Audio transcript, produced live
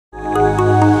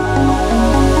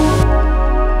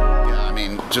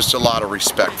just a lot of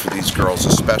respect for these girls,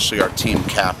 especially our team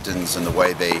captains, and the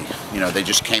way they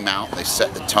just came out, they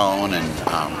set the tone,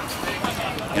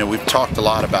 and we've talked a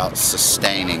lot about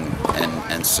sustaining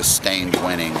and sustained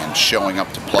winning and showing up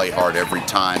to play hard every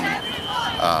time.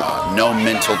 No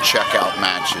mental checkout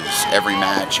matches. Every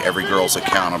match, every girl's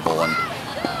accountable, and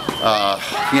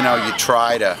you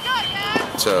try to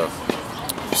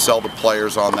sell the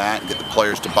players on that and get the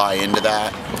players to buy into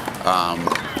that.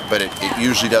 But it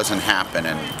usually doesn't happen,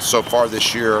 and so far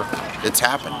this year it's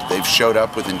happened. They've showed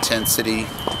up with intensity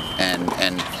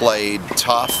and played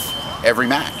tough every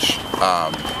match,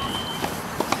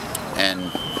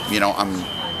 and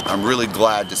I'm really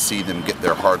glad to see them get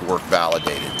their hard work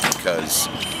validated, because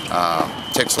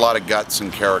it takes a lot of guts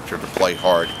and character to play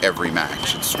hard every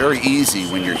match. It's very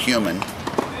easy when you're human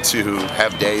to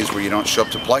have days where you don't show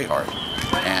up to play hard,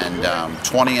 and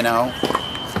 20-0,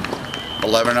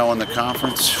 11-0 in the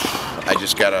conference. I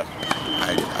just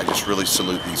really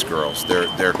salute these girls.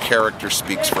 Their character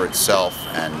speaks for itself,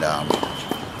 and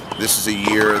this is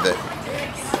a year that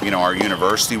our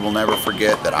university will never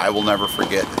forget, that I will never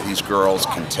forget, that these girls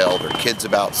can tell their kids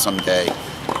about someday.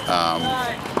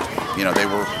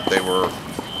 They were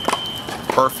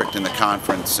perfect in the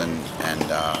conference, and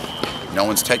no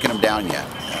one's taken them down yet.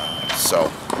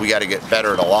 So we got to get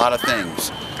better at a lot of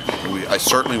things. I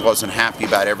certainly wasn't happy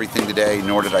about everything today,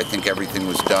 nor did I think everything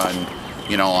was done,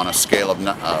 on a scale of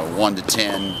 1 to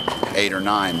 10, 8 or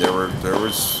 9. There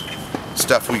was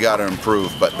stuff we got to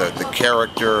improve, but the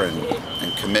character and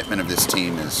commitment of this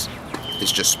team is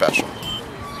just special.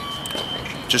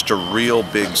 Just a real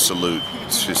big salute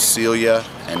to Celia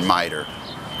and Miter,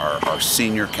 our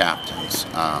senior captains.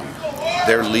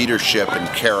 Their leadership and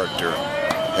character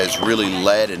has really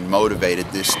led and motivated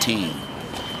this team,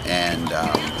 and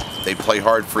they play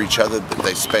hard for each other, but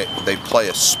they play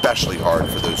especially hard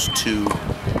for those two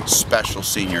special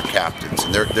senior captains,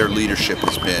 and their leadership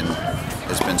has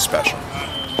been special.